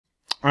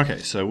Okay,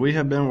 so we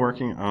have been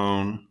working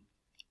on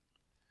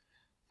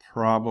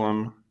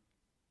problem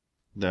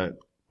that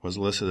was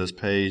listed as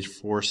page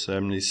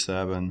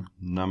 477,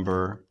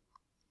 number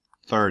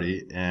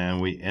 30, and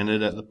we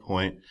ended at the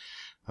point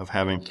of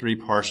having three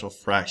partial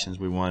fractions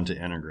we wanted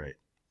to integrate.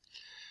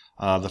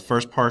 The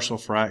first partial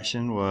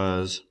fraction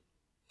was,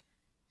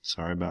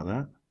 sorry about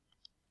that,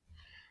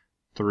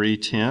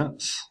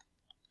 3/10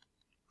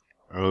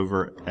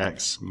 over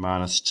x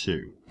minus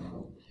 2.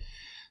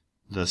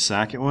 The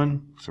second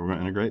one, so we're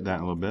going to integrate that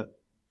a little bit.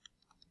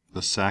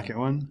 The second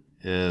one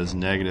is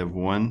negative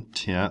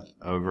 1/10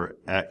 over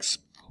x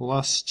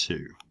plus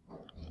 2.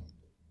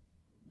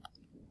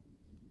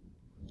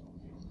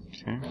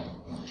 Okay.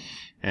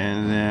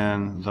 And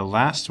then the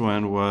last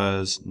one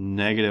was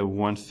negative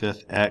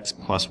 1/5 x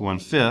plus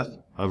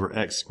 1/5 over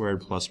x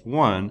squared plus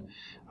 1.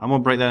 I'm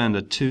going to break that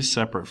into two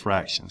separate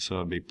fractions. So it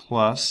would be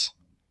plus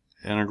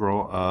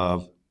integral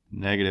of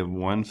negative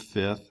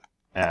 1/5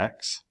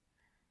 x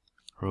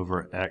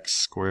over x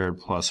squared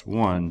plus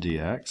 1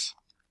 dx.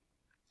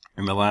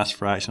 And the last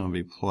fraction will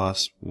be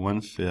plus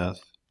 1/5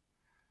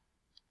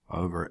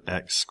 over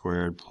x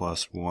squared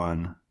plus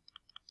 1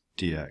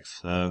 dx.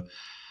 So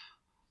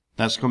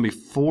that's going to be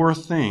four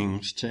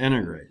things to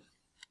integrate.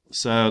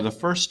 So the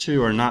first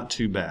two are not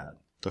too bad.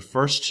 The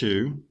first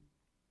two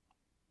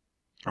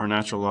are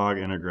natural log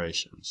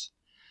integrations.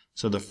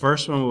 So the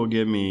first one will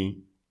give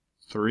me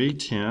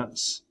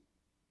 3/10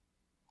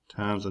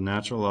 times the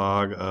natural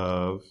log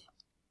of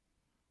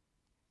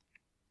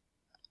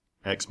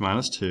x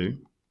minus 2.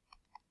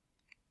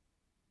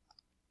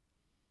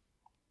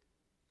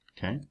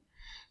 Okay.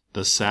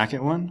 The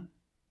second one,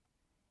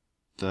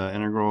 the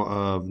integral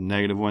of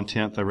negative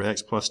 1/10 over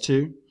x plus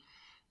 2,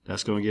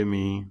 that's going to give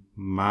me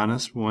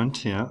minus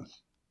 1/10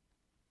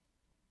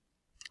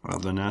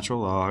 of the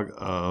natural log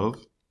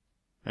of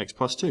x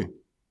plus 2.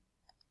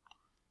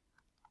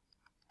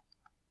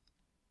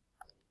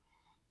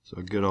 So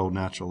a good old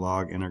natural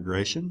log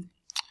integration.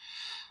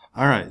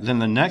 Alright, then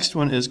the next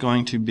one is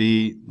going to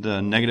be the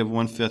negative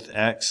 1/5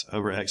 x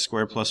over x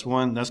squared plus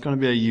 1. That's going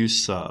to be a u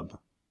sub.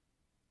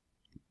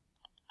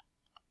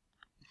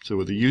 So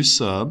with the u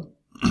sub,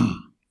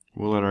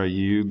 we'll let our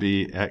u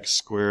be x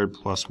squared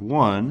plus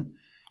 1,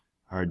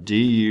 our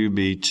du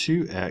be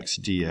 2x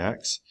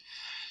dx.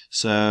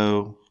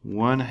 So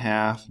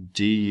 1/2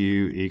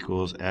 du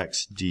equals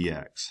x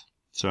dx.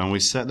 So when we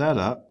set that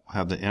up, we'll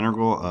have the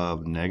integral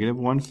of negative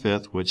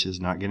 1/5, which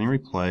is not getting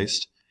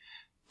replaced,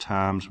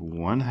 times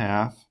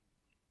 1/2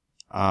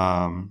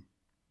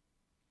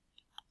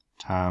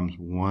 times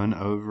 1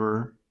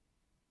 over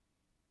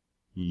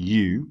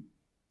u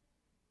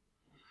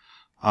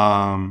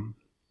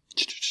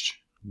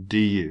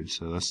du.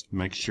 So let's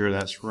make sure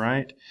that's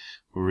right.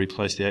 We'll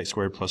replace the x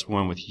squared plus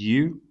 1 with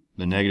u.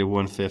 The negative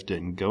 1/5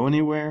 didn't go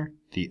anywhere.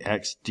 The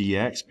x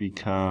dx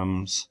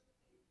becomes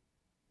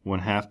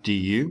 1/2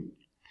 du.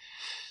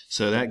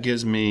 So that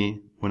gives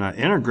me, when I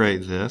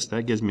integrate this,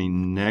 that gives me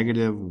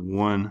negative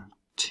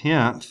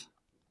 1/10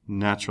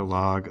 natural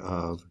log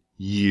of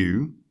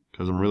u,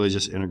 because I'm really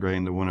just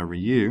integrating the 1 over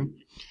u.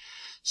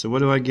 So what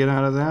do I get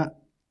out of that?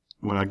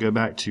 When I go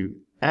back to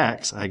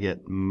x, I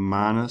get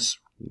minus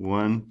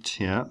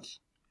 1/10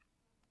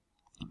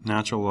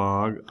 natural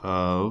log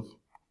of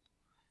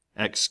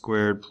x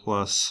squared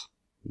plus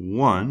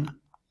 1.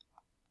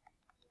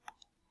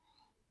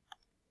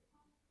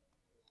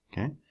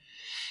 Okay.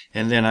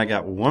 And then I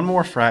got one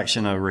more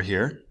fraction over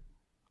here.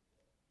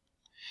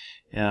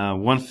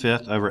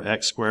 1/5 over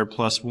x squared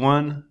plus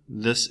 1.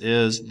 This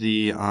is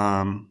the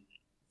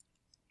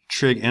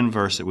trig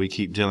inverse that we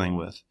keep dealing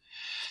with.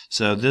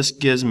 So this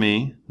gives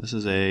me, this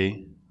is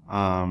a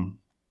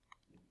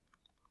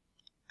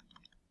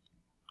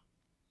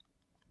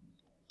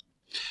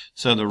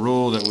so the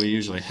rule that we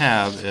usually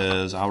have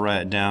is, I'll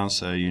write it down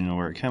so you know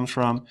where it comes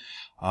from.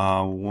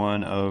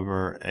 1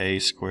 over a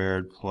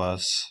squared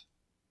plus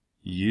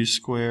u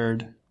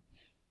squared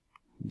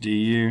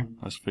du.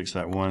 Let's fix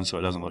that 1 so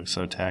it doesn't look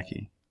so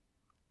tacky.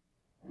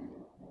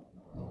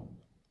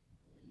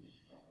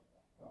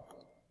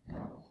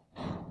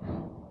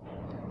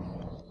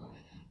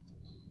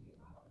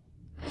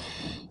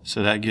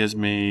 So that gives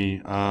me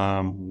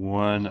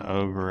 1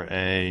 over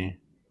a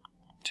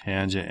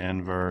tangent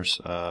inverse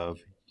of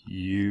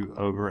u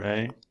over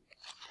a.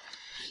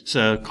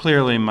 So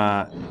clearly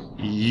my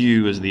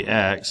u is the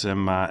x and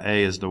my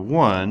a is the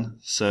 1.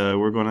 So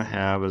we're going to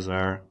have as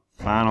our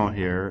final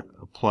here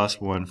a plus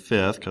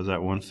 1/5, because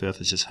that 1/5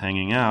 is just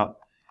hanging out,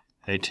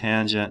 a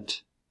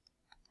tangent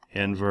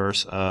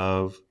inverse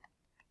of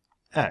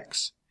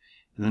x.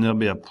 And then there'll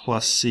be a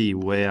plus c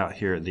way out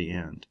here at the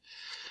end.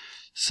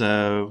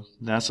 So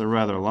that's a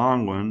rather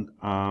long one.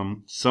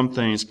 Some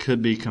things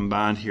could be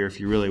combined here if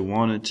you really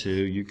wanted to.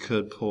 You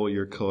could pull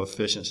your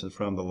coefficients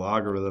from the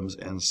logarithms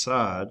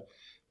inside.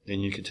 Then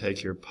you could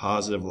take your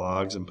positive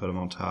logs and put them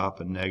on top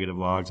and negative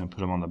logs and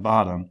put them on the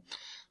bottom.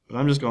 But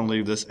I'm just going to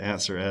leave this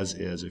answer as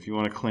is. If you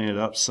want to clean it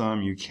up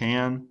some, you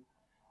can.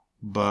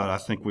 But I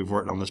think we've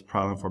worked on this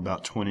problem for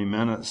about 20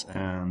 minutes,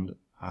 and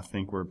I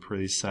think we're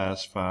pretty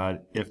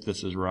satisfied, if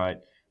this is right,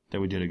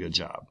 that we did a good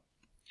job.